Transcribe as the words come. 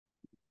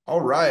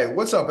All right,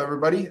 what's up,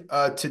 everybody?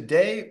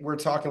 Today we're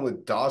talking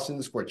with Dawson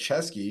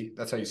Skorcheski.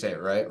 That's how you say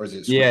it, right? Or is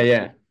it Yeah, Skor?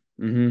 yeah.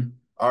 hmm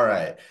All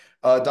right.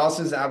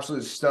 Dawson's an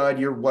absolute stud.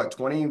 You're what,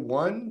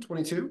 21,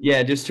 22?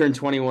 Yeah, just turned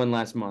 21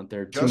 last month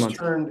or two Just months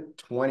ago. turned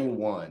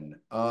 21.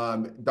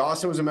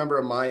 Dawson was a member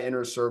of my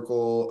inner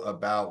circle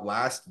about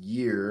last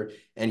year,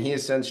 and he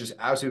has since just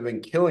absolutely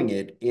been killing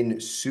it in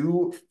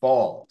Sioux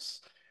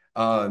Falls,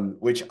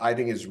 which I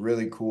think is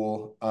really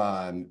cool.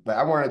 But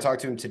I wanted to talk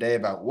to him today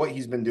about what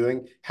he's been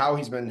doing, how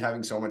he's been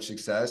having so much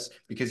success,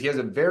 because he has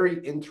a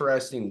very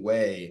interesting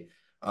way.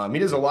 He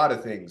does a lot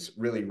of things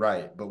really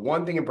right, but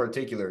one thing in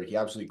particular, he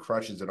absolutely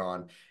crushes it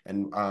on,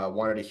 and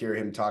wanted to hear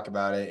him talk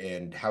about it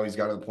and how he's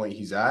got to the point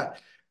he's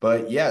at.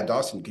 But yeah,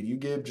 Dawson, could you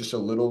give just a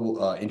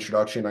little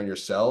introduction on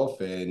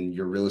yourself and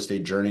your real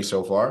estate journey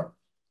so far?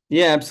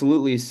 Yeah,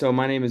 absolutely. So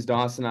my name is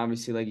Dawson,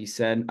 obviously, like you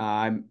said.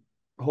 I'm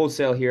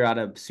wholesale here out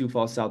of Sioux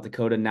Falls, South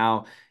Dakota,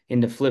 now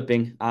into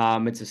flipping.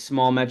 It's a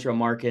small metro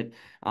market,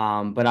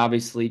 but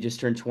obviously just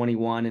turned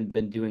 21 and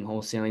been doing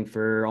wholesaling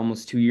for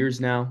almost 2 years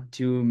now,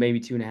 maybe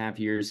 2.5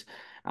 years.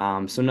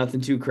 So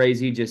nothing too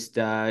crazy, just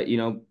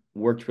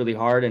worked really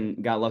hard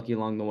and got lucky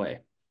along the way.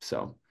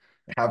 So.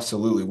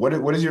 Absolutely.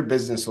 What does your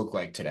business look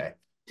like today?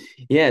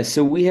 Yeah,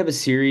 so we have a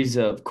series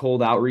of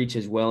cold outreach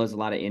as well as a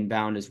lot of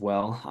inbound as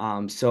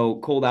well. So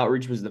cold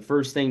outreach was the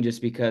first thing,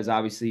 just because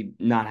obviously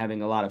not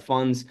having a lot of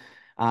funds,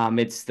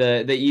 it's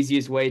the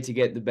easiest way to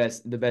get the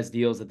best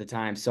deals at the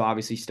time. So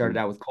obviously started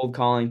out with cold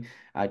calling,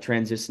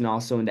 transitioned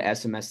also into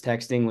SMS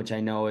texting, which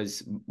I know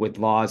is with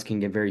laws can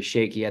get very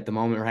shaky at the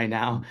moment right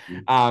now.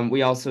 Mhm.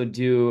 We also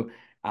do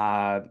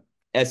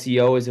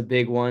SEO is a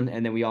big one,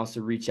 and then we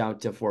also reach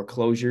out to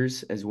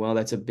foreclosures as well.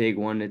 That's a big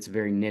one. It's a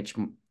very niche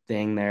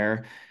thing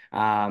there.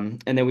 And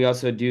then we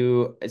also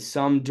do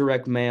some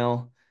direct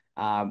mail.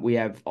 We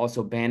have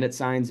also bandit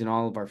signs in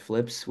all of our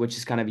flips, which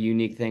is kind of a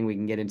unique thing we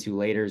can get into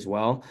later as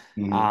well.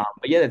 Mhm.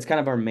 But yeah, that's kind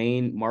of our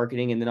main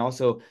marketing. And then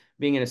also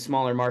being in a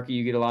smaller market,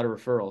 you get a lot of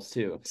referrals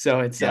too.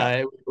 So it's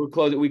Yeah.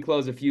 we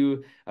close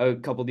a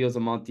couple deals a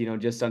month,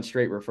 just on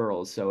straight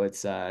referrals. So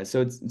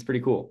it's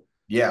pretty cool.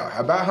 Yeah.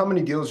 About how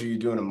many deals are you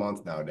doing a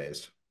month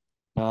nowadays?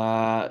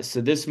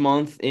 So this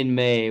month in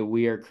May,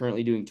 we are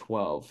currently doing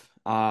 12.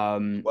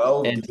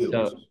 12 And deals.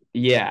 so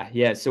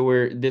yeah. So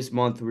we're this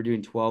month we're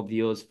doing 12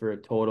 deals for a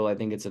total, I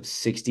think it's of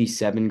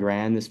 67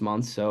 grand this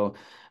month. So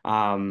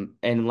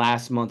and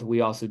last month we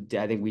also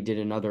I think we did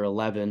another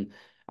 11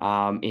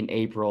 in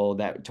April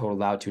that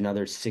totaled out to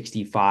another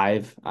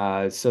 65.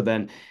 So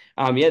then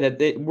yeah,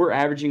 we're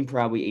averaging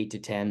probably 8 to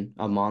 10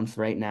 a month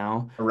right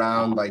now.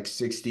 Around like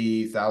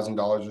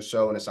 $60,000 or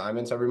so in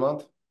assignments every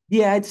month?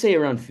 Yeah, I'd say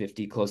around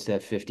 50, close to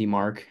that 50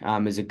 mark,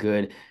 is a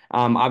good.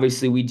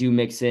 Obviously, we do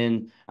mix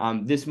in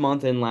this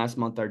month and last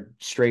month are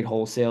straight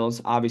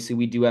wholesales. Obviously,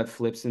 we do have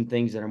flips and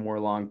things that are more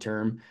long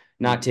term,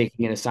 not Mhm.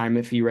 taking an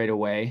assignment fee right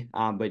away.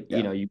 But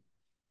Yeah. you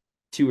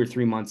 2 or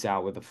 3 months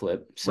out with a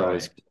flip. So Right.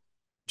 it's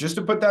Just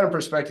to put that in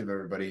perspective,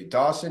 everybody,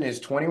 Dawson is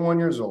 21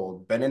 years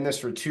old, been in this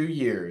for 2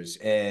 years.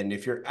 And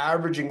if you're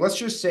averaging, let's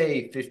just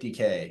say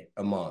 50K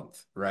a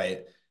month,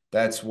 right?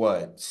 That's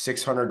what,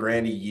 600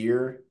 grand a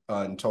year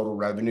on total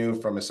revenue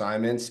from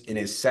assignments in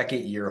his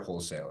second year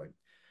wholesaling,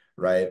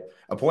 right?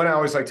 A point I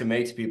always like to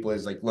make to people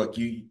is like, look,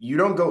 you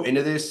don't go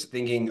into this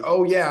thinking,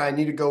 oh yeah, I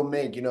need to go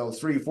make,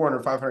 3,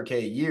 400, 500K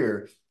a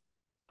year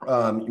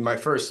my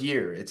first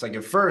year. It's like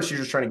at first you're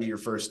just trying to get your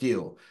first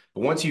deal.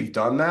 But once you've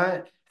done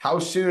that, how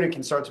soon it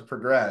can start to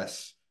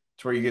progress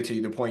to where you get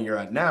to the point you're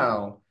at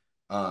now,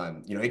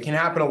 it can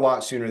happen a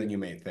lot sooner than you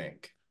may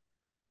think.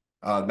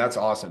 That's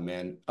awesome,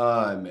 man.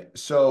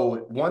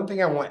 So one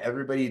thing I want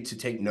everybody to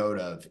take note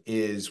of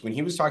is when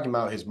he was talking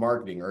about his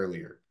marketing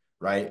earlier,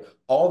 right?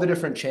 All the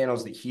different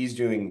channels that he's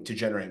doing to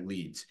generate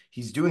leads,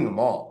 he's doing them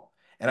all.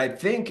 And I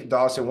think,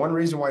 Dawson, one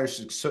reason why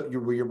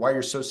why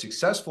you're so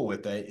successful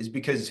with it is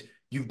because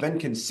you've been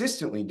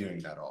consistently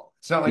doing that all.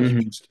 It's not like you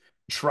Mhm. just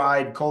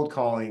tried cold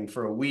calling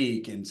for a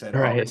week and said, "Oh,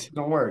 this Right.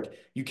 doesn't work."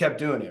 You kept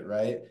doing it,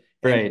 right?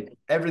 And Right.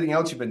 everything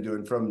else you've been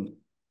doing from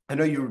I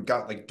know you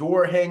got like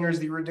door hangers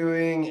that you were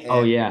doing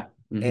Oh and yeah.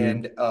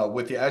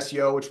 with the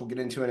SEO, which we'll get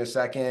into in a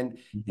second,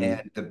 Hmm.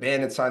 and the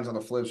bandit signs on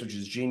the flips, which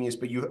is genius.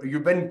 But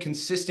you've been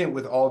consistent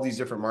with all these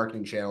different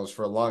marketing channels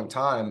for a long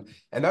time,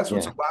 and that's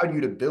what's Yeah. allowed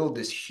you to build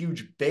this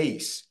huge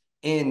base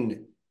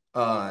in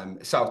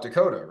South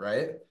Dakota,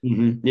 right?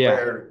 Yeah.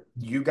 Where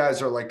you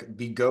guys are like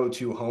the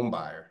go-to home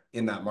buyer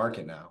in that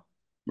market now,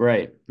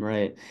 Right.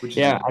 Right. which is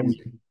Yeah.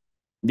 amazing.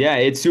 Yeah,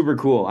 it's super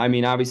cool. I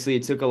mean, obviously,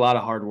 it took a lot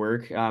of hard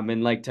work.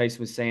 And like Tyson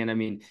was saying, I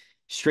mean,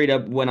 straight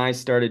up when I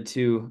started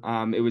too,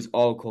 it was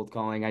all cold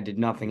calling. I did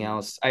nothing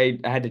else. I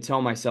had to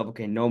tell myself,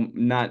 okay, no,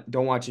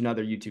 don't watch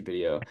another YouTube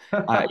video.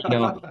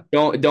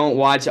 Don't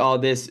watch all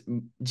this.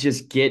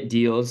 Just get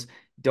deals.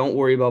 Don't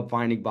worry about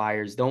finding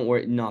buyers. Don't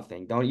worry,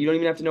 nothing. You don't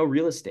even have to know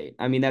real estate.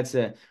 I mean, that's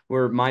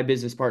where my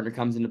business partner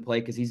comes into play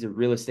because he's a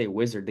real estate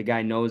wizard. The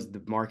guy knows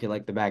the market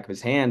like the back of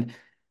his hand.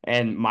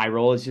 And my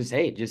role is just,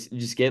 hey,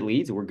 just get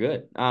leads. We're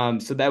good.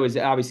 So that was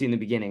obviously in the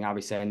beginning.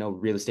 Obviously, I know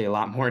real estate a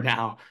lot more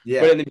now, but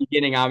Yeah. in the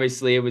beginning,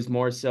 obviously, it was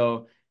more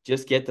so.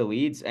 just get the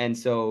leads. And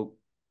so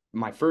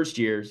my first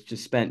year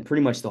just spent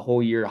pretty much the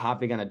whole year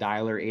hopping on a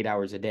dialer 8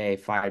 hours a day,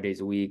 5 days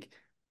a week,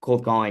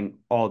 cold calling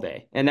all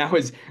day. And that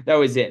was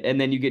it. And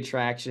then you get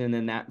traction, and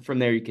then that from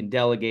there you can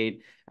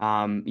delegate,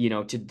 and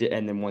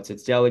then once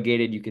it's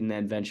delegated, you can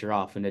then venture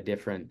off into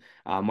different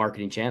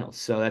marketing channels.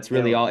 So that's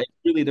really And all. It's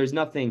really, there's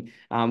nothing.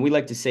 We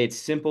like to say it's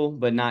simple,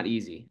 but not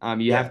easy.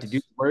 You have to do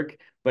yes. the work,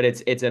 but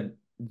it's a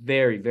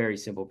very, very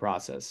simple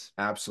process.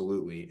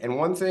 Absolutely. And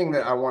one thing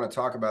that I want to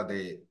talk about,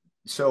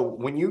 so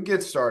when you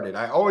get started,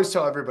 I always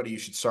tell everybody you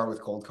should start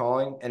with cold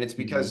calling. And it's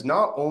because Hmm.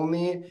 not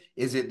only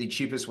is it the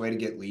cheapest way to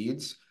get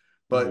leads,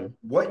 but Hmm.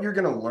 what you're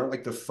going to learn,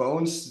 like the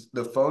phone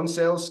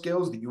sales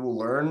skills that you will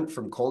learn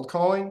from cold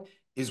calling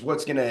is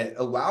what's going to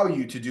allow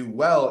you to do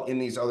well in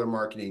these other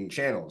marketing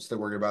channels that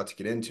we're about to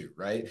get into,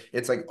 right?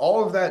 It's like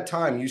all of that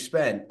time you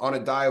spent on a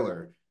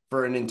dialer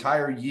for an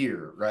entire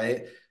year,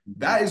 right? Hmm.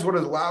 That is what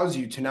allows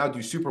you to now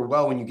do super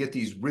well when you get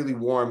these really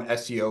warm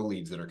SEO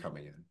leads that are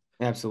coming in.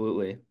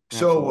 Absolutely.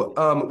 So,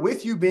 Absolutely.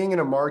 with you being in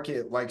a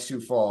market like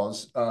Sioux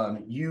Falls,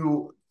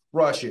 you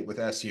crush it with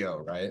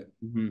SEO, right? So,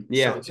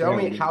 Yeah. tell Yeah,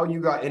 me we do. how you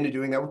got into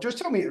doing that. Just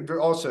tell me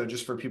also,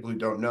 just for people who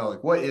don't know,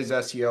 like what is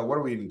SEO? What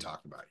are we even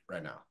talking about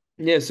right now?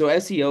 Yeah, so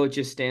SEO, it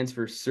just stands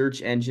for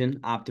search engine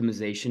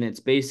optimization.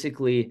 It's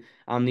basically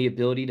the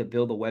ability to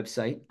build a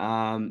website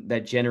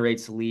that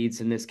generates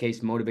leads, in this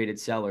case, motivated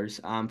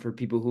sellers, for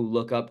people who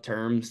look up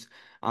terms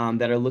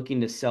that are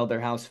looking to sell their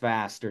house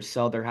fast or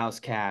sell their house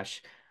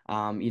cash,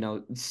 or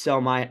just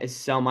sell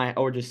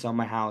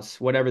my house,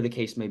 whatever the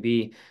case may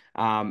be.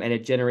 And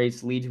it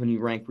generates leads when you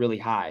rank really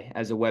high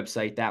as a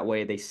website. That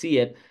way they see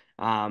it,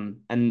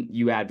 and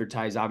you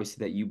advertise,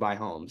 obviously, that you buy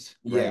homes,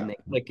 right? And Yeah.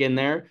 they click in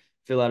there,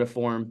 fill out a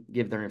form,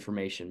 give their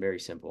information. Very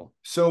simple.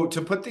 So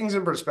to put things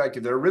in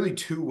perspective, there are really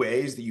two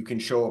ways that you can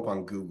show up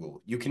on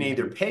Google. You can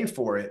either Hmm. pay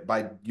for it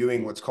by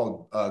doing what's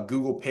called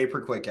Google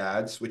pay-per-click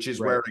ads, which is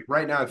where Right. like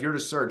right now, if you're to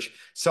search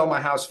 "sell my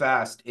house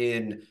fast"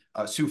 in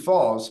Sioux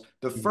Falls,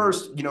 the Hmm.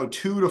 first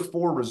 2 to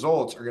 4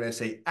 results are going to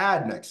say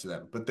ad next to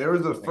them, but they're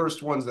the Right.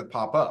 first ones that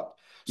pop up.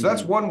 So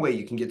that's Hmm. one way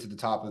you can get to the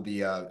top of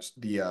the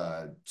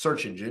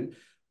search engine.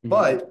 Hmm.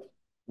 But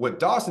what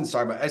Dawson's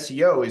talking about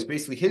SEO is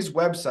basically his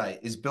website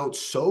is built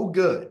so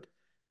good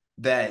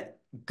that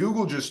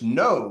Google just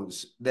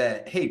knows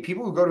that, hey,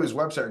 people who go to his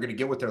website are going to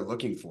get what they're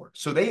looking for.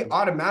 So they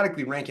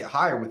automatically rank it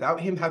higher without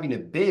him having to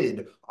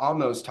bid on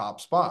those top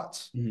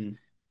spots. Hmm.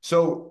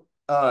 So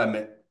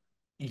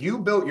you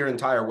built your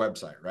entire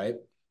website, right?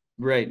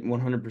 Right.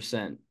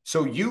 100%.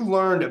 So you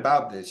learned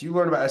about this. You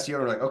learned about SEO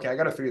and you're like, okay, I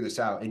got to figure this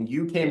out. And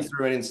you came Yeah.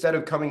 through and instead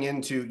of coming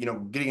into,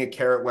 getting a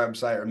Carrot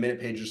website or Minute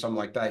Page or something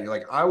like that, you're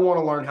like, I want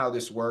to learn how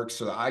this works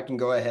so that I can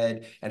go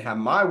ahead and have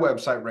my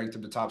website ranked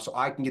at the top so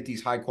I can get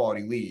these high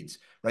quality leads,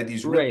 right?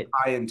 These really Right.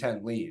 high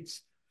intent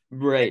leads.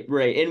 Right,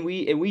 right. And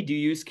we do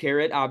use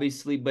Carrot,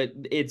 obviously, but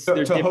To,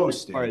 there's to different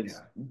host it, parts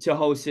yeah. to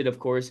host it, of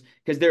course,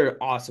 because they're an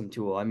awesome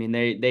tool. I mean,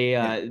 they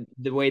Yeah.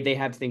 the way they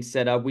have things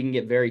set up, we can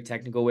get very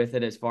technical with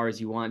it as far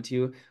as you want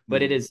to,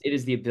 but it Mhm.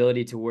 is the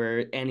ability to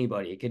where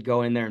anybody could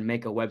go in there and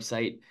make a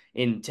website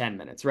in 10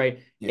 minutes, right?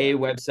 A Yeah.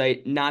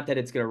 website, not that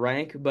it's gonna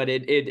rank, but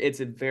it's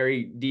a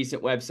very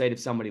decent website if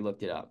somebody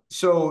looked it up.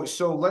 So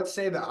let's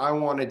say that I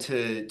wanted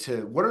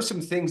to what are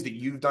some things that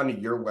you've done to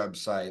your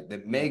website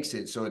that makes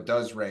it so it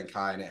does rank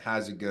high and it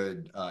has a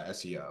good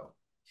SEO?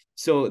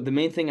 So the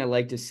main thing I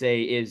like to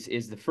say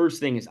is the first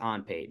thing is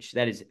on page.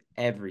 That is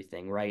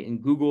everything, right?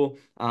 And Google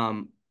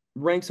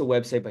ranks a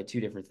website by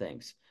two different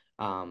things: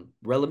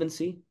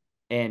 relevancy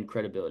and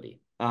credibility.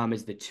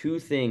 Is the two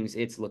things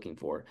it's looking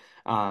for.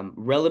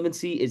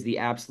 Relevancy is the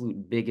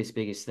absolute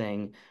biggest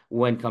thing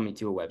when coming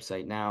to a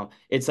website. Now,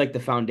 it's like the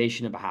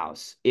foundation of a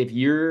house. If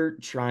you're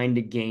trying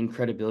to gain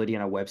credibility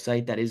on a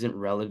website that isn't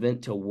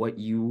relevant to what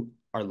you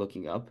are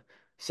looking up,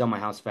 sell my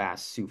house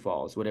fast, Sioux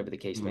Falls, whatever the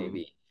case may Mhm.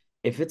 be,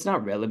 if it's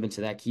not relevant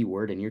to that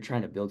keyword and you're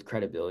trying to build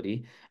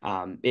credibility,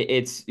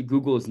 it's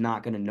Google is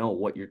not going to know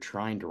what you're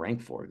trying to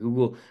rank for.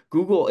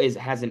 Google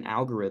has an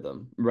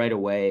algorithm right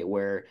away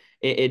where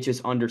it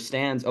just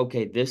understands,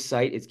 okay, this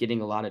site is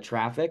getting a lot of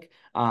traffic.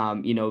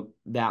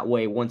 That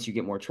way, once you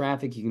get more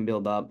traffic, you can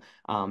build up,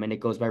 and it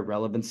goes by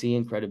relevancy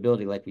and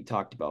credibility, like we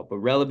talked about. But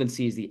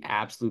relevancy is the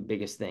absolute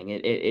biggest thing.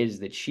 It is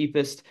the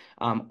cheapest.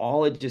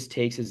 All it just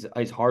takes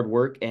is hard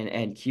work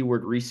and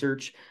keyword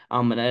research,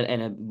 and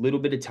a little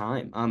bit of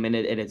time. And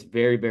it's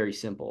very, very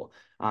simple.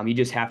 You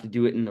just have to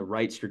do it in the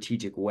right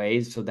strategic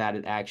ways so that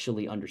it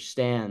actually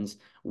understands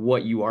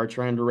what you are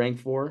trying to rank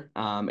for,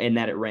 and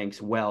that it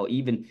ranks well,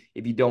 even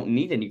if you don't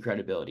need any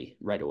credibility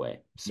right away.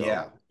 So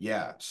Yeah,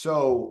 yeah.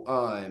 So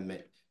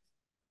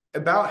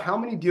about how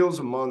many deals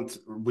a month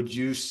would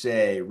you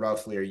say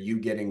roughly are you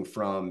getting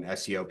from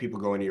SEO, people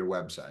going to your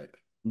website?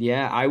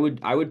 yeah, I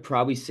would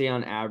probably say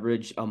on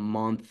average a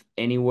month,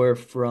 anywhere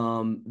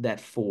from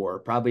that four,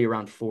 probably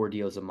around 4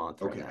 deals a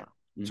month right Okay. now.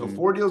 So Hmm.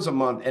 4 deals a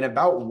month, and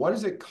about what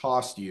does it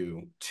cost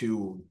you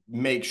to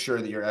make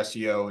sure that your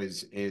SEO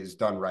is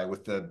done right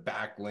with the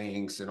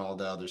backlinks and all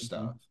the other Hmm.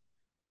 stuff?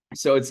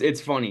 So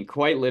it's funny.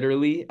 Quite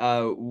literally,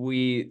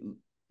 we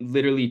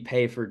literally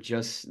pay for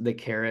just the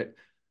carrot.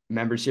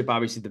 Membership,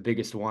 obviously the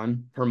biggest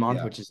one per month,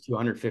 Yeah. which is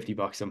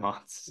 $250 a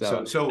month. So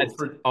So so that's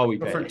for all we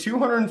for pay.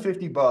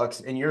 250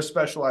 bucks and your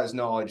specialized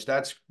knowledge,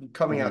 that's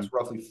coming out to Mhm.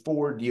 roughly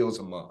 4 deals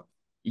a month.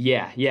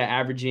 Yeah, yeah,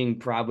 averaging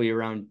probably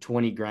around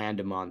 20 grand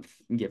a month,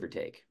 give or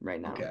take,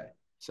 right now. Okay.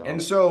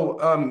 And So,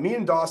 so me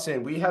and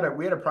Dawson, we had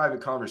a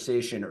private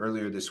conversation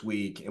earlier this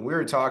week, and we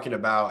were talking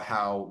about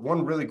how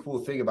one really cool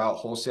thing about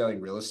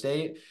wholesaling real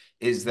estate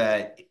is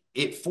that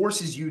it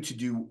forces you to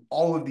do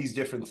all of these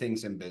different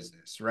things in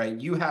business, right?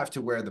 You have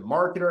to wear the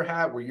marketer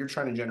hat where you're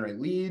trying to generate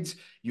leads.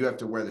 You have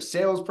to wear the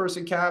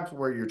salesperson cap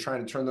where you're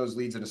trying to turn those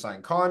leads into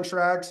signed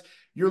contracts.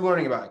 You're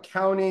learning about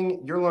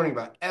accounting. You're learning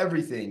about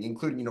everything,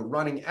 including,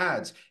 running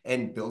ads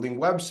and building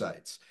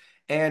websites.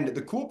 And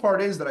the cool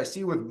part is that I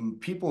see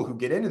with people who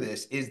get into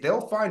this is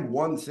they'll find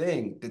one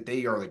thing that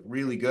they are like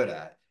really good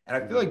at. And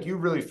I feel mhm. like you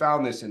really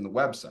found this in the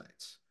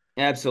websites.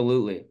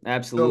 Absolutely,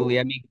 absolutely.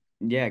 So, I mean,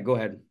 yeah, go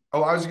ahead.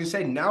 oh, I was going to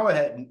say now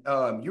ahead,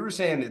 you were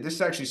saying that this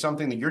is actually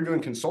something that you're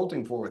doing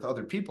consulting for with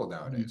other people Mhm.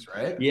 nowadays,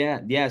 right? Yeah,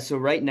 yeah. So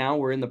right now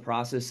we're in the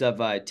process of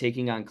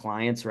taking on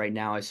clients right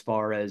now as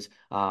far as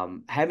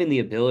having the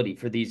ability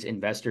for these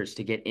investors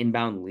to get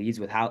inbound leads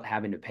without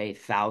having to pay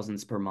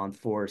thousands per month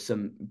for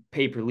some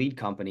pay-per-lead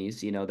companies,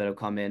 that'll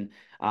come in,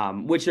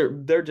 which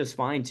they're just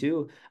fine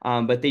too,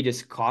 but they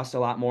just cost a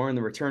lot more and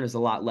the return is a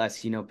lot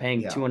less.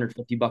 Paying Yeah,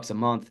 $250 a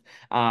month,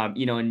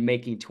 and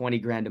making 20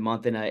 grand a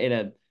month in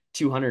a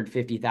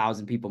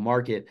 250,000 people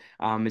market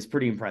is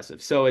pretty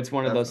impressive. So it's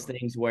one of those definitely.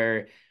 things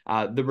where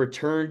the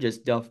return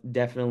just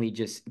definitely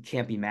just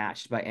can't be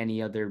matched by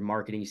any other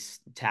marketing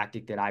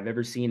tactic that I've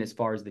ever seen as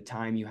far as the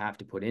time you have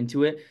to put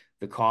into it,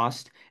 the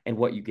cost, and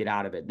what you get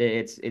out of it.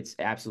 It's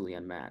absolutely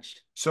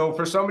unmatched. So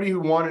for somebody who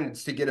wanted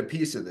to get a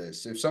piece of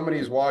this, if somebody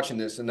is watching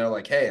this and they're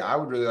like, "Hey, I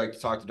would really like to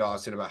talk to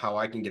Dawson about how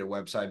I can get a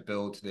website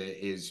built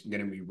that is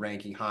going to be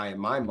ranking high in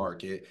my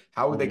market,"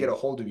 how would they get Mhm. a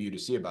hold of you to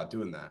see about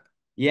doing that?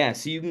 Yeah,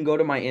 so you can go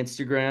to my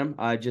Instagram,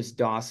 just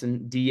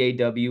Dawson,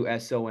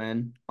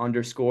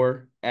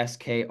 DAWSON_SKOR.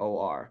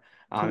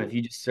 If Cool.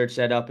 you just search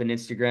that up in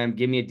Instagram,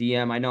 give me a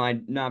DM. I know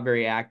I'm not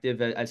very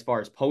active as far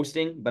as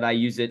posting, but I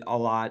use it a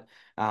lot.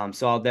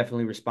 So I'll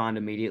definitely respond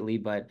immediately.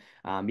 But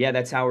yeah,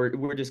 that's how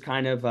we're just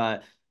kind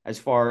of as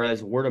far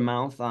as word of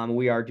mouth.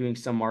 We are doing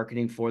some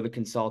marketing for the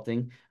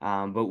consulting,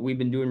 but we've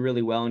been doing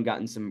really well and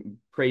gotten some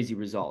crazy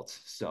results.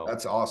 So.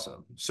 That's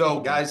awesome. So,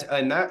 Mhm. guys,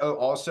 and that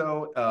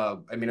also,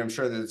 I mean, I'm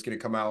sure that it's going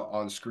to come out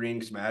on screen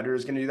because Matter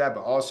is going to do that,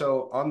 but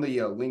also on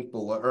the link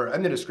below or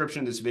in the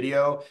description of this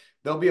video,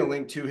 there'll be a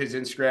link to his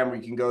Instagram where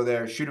you can go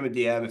there, shoot him a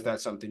DM if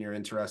that's something you're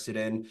interested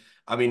in.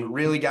 I mean,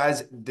 really,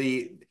 guys,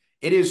 it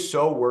is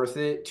so worth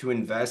it to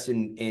invest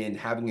in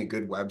having a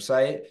good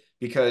website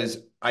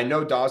because I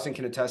know Dawson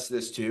can attest to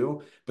this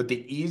too, but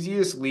the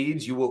easiest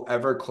leads you will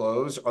ever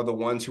close are the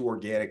ones who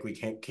organically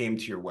came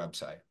to your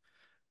website.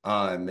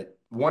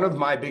 One of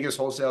my biggest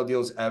wholesale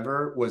deals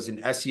ever was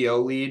an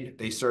SEO lead.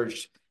 They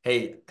searched,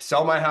 "Hey,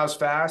 sell my house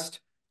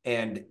fast,"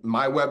 and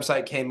my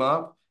website came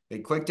up. They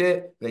clicked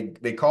it.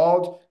 They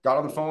called, got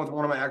on the phone with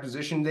one of my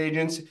acquisitions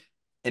agents.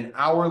 An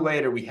hour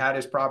later, we had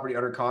his property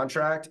under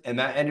contract, and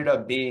that ended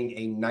up being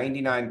a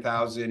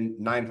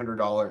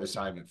 $99,900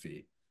 assignment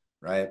fee,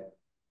 right?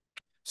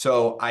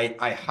 So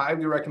I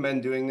highly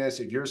recommend doing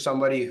this. If you're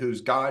somebody who's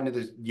gotten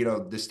to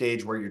the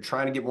stage where you're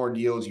trying to get more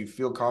deals, you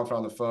feel confident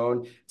on the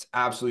phone, it's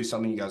absolutely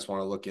something you guys want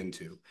to look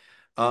into.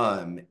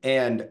 And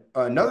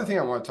another thing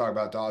I want to talk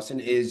about, Dawson,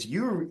 is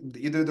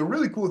the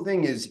really cool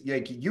thing is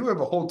like you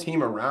have a whole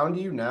team around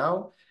you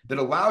now that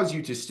allows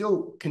you to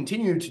still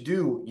continue to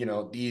do,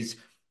 these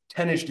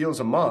 10-ish deals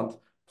a month. Mhm.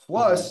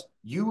 Plus,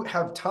 you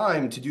have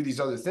time to do these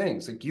other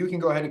things. Like you can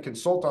go ahead and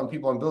consult on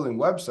people on building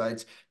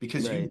websites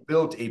because Right, you've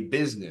built a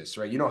business,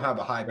 right? You don't have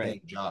a high right,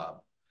 paying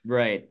job.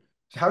 right,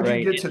 How'd you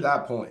right. get to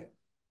that point?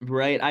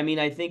 Right. I mean,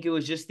 I think it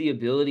was just the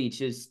ability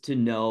just to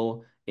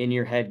know in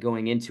your head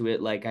going into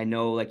it. Like, I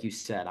know, like you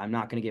said, I'm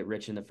not going to get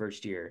rich in the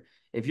first year.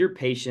 If you're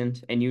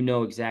patient and you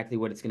know exactly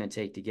what it's going to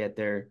take to get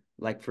there,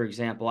 like, for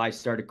example, I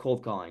started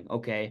cold calling.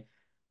 Okay.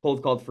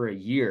 Cold called for a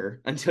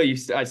year until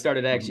I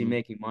started actually Mhm.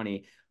 making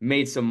money,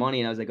 made some money.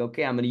 And I was like,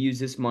 okay, I'm going to use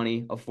this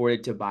money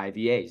afforded to buy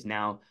VAs.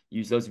 Now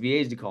use those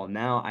VAs to call.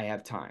 Now I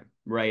have time.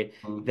 Right.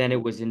 Mhm. Then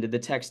it was into the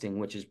texting,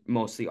 which is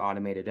mostly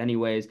automated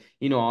anyways.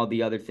 All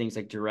the other things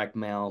like direct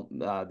mail,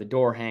 the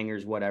door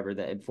hangers, whatever,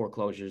 that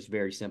foreclosure is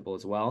very simple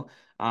as well.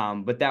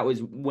 But that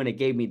was when it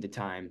gave me the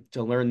time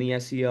to learn the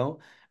SEO.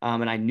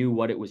 And I knew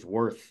what it was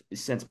worth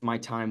since my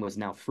time was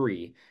now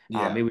free. It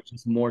Yeah. was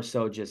just more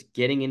so just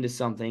getting into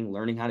something,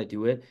 learning how to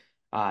do it,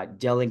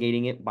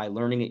 delegating it by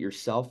learning it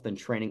yourself, than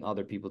training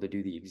other people to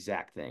do the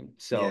exact thing.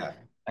 So Yeah.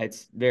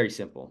 it's very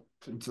simple.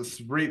 It's a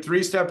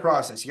three-step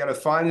process. You got to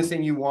find the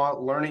thing you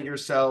want, learn it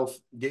yourself,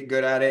 get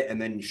good at it, and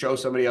then show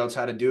somebody else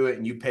how to do it,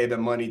 and you pay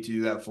them money to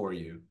do that for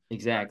you.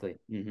 Exactly.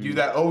 Do Hmm.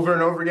 that over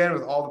and over again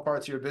with all the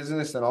parts of your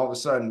business, then all of a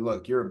sudden,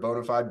 look, you're a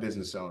bona fide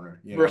business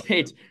owner. Right,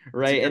 It's a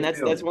right, and good that's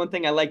feeling. one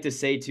thing I like to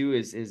say too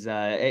is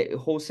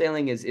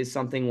wholesaling is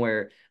something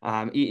where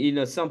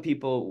some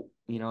people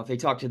if they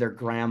talk to their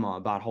grandma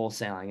about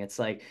wholesaling, it's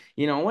like,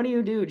 what do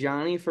you do,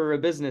 Johnny, for a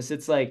business?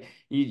 It's like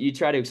you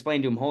try to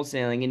explain to them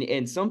wholesaling,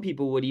 and some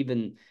people would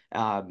even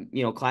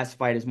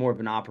classify it as more of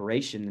an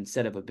operation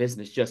instead of a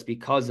business just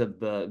because of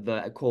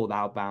the cold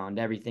outbound,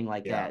 everything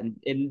like Yeah. that.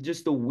 And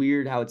just the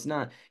weird how it's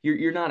not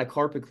you're not a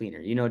carpet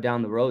cleaner,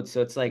 down the road.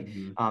 So it's like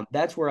Mhm.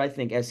 that's where I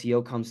think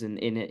SEO comes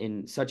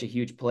in such a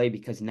huge play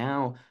because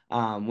now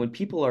when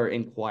people are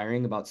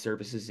inquiring about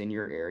services in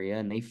your area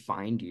and they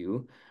find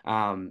you,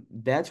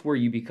 that's where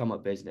you become a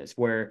business.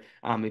 Where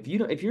if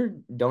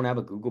you don't have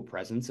a Google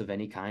presence of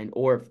any kind,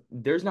 or if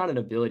there's not an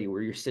ability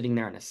where you're sitting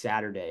there on a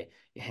Saturday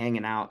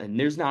hanging out, and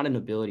there's not an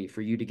ability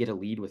for you to get a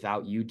lead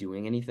without you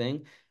doing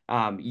anything,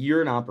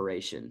 you're an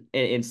operation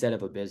instead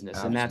of a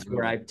business. And that's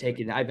where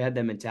Absolutely. I've had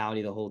that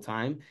mentality the whole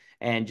time,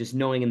 and just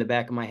knowing in the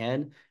back of my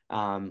head,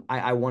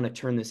 I want to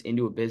turn this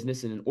into a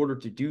business, and in order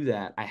to do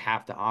that, I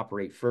have to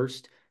operate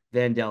first,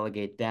 then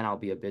delegate, then I'll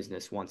be a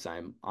business once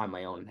I'm on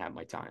my own and have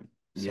my time.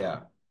 So. Yeah.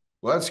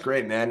 Well, that's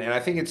great, man. And I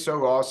think it's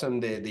so awesome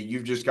that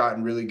you've just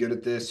gotten really good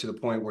at this to the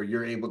point where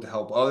you're able to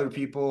help other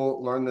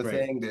people learn the Right.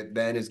 thing that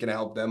then is going to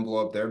help them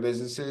blow up their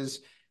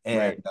businesses.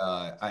 And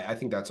Right. I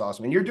think that's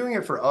awesome. And you're doing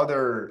it for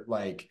other,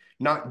 like,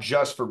 not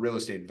just for real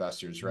estate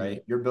investors, Mhm.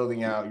 right? You're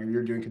building out,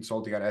 you're doing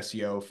consulting on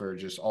SEO for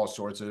just all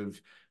sorts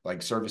of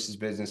like services,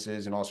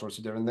 businesses, and all sorts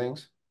of different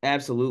things.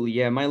 Absolutely.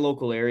 Yeah. My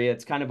local area,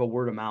 it's kind of a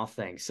word of mouth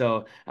thing.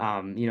 So,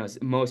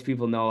 most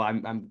people know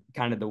I'm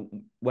kind of the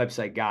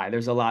website guy. We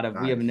have a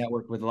Nice.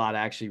 network with a lot of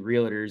actually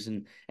realtors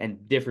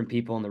and different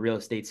people in the real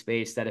estate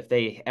space that if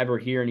they ever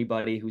hear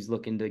anybody who's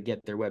looking to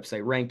get their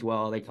website ranked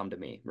well, they come to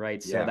me.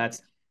 Right. So Yeah.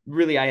 that's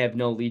really, I have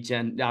no lead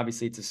gen.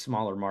 Obviously, it's a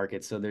smaller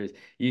market. So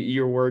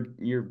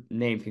your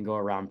name can go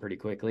around pretty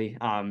quickly.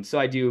 So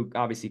I do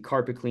obviously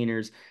carpet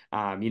cleaners,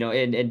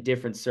 and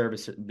different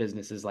service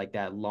businesses like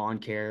that, lawn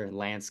care,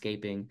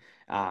 landscaping,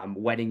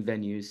 wedding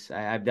venues.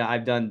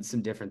 I've done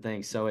some different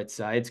things, so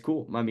it's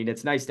cool. I mean,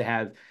 it's nice to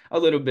have a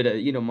little bit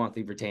of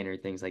monthly retainer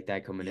things like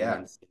that coming in Yeah.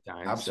 at the same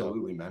time. So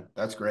Absolutely, man.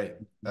 That's great.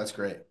 That's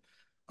great.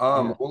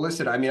 yeah, Well,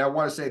 listen, I mean, I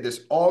want to say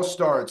this all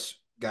starts,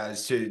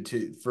 guys,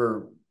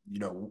 for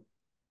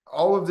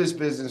all of this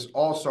business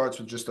all starts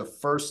with just the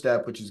first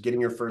step, which is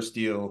getting your first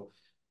deal,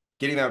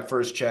 getting that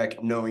first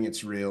check, knowing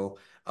it's real.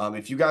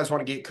 If you guys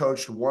want to get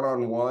coached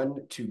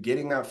one-on-one to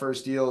getting that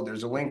first deal,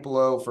 there's a link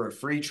below for a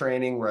free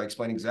training where I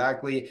explain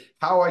exactly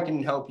how I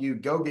can help you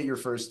go get your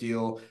first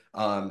deal,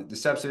 the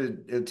steps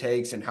it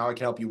takes, and how I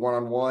can help you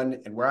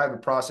one-on-one, and where I have a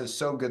process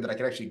so good that I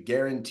can actually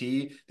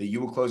guarantee that you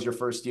will close your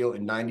first deal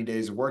in 90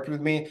 days of working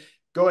with me.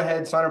 Go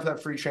ahead, sign up for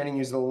that free training,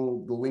 use the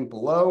link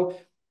below.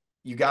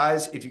 You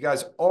guys, if you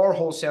guys are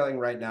wholesaling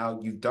right now,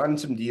 you've done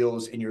some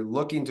deals and you're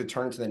looking to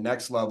turn to the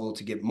next level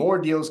to get more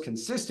deals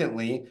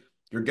consistently,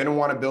 you're going to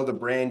want to build a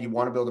brand. You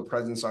want to build a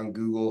presence on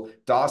Google.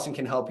 Dawson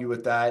can help you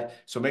with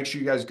that. So make sure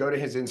you guys go to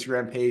his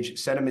Instagram page,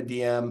 send him a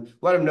DM,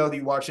 let him know that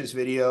you watch this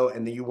video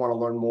and that you want to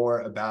learn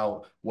more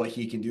about what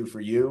he can do for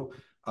you.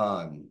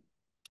 Um,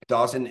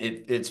 Dawson,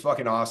 it's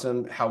fucking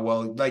awesome how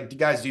well, like,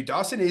 guys, dude,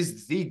 Dawson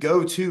is the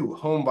go-to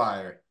home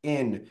buyer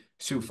in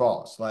Sioux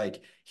Falls.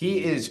 Like, he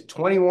mhm, is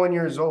 21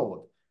 years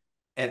old,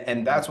 and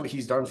mhm, that's what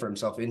he's done for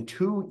himself in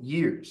 2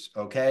 years.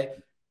 Okay.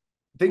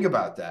 Think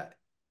about that.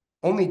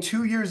 Only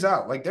 2 years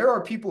out. Like, there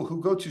are people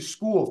who go to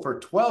school for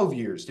 12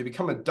 years to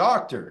become a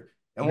doctor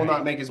and will not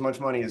right, make as much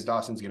money as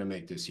Dawson's going to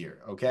make this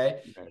year.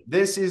 Okay. right.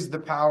 This is the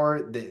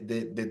power that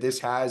this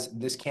has.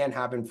 This can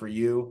happen for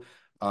you.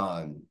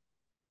 Um,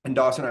 and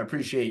Dawson, I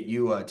appreciate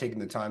you taking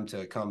the time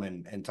to come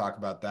and talk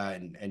about that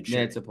and Yeah,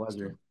 share it's a your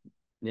wisdom. pleasure.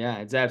 Yeah,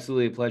 it's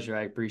absolutely a pleasure.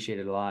 I appreciate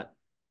it a lot.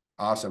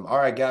 Awesome. All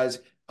right, guys.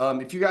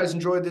 If you guys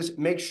enjoyed this,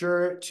 make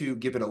sure to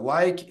give it a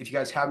like. If you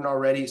guys haven't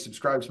already,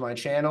 subscribe to my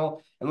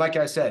channel. And like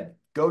I said,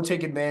 go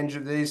take advantage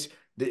of this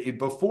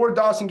before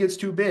Dawson gets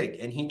too big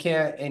and he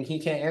can't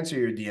answer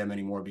your DM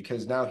anymore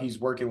because now he's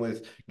working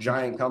with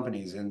giant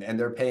companies and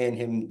they're paying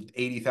him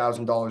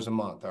 $80,000 a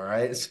month. All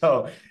right.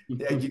 So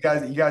yeah, you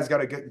guys got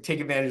to take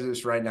advantage of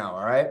this right now.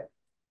 All right.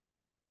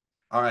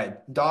 All right.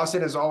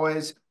 Dawson, as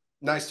always,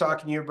 nice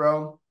talking to you,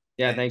 bro.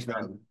 Yeah, And thanks,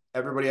 man.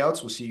 everybody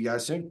else, we'll see you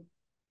guys soon.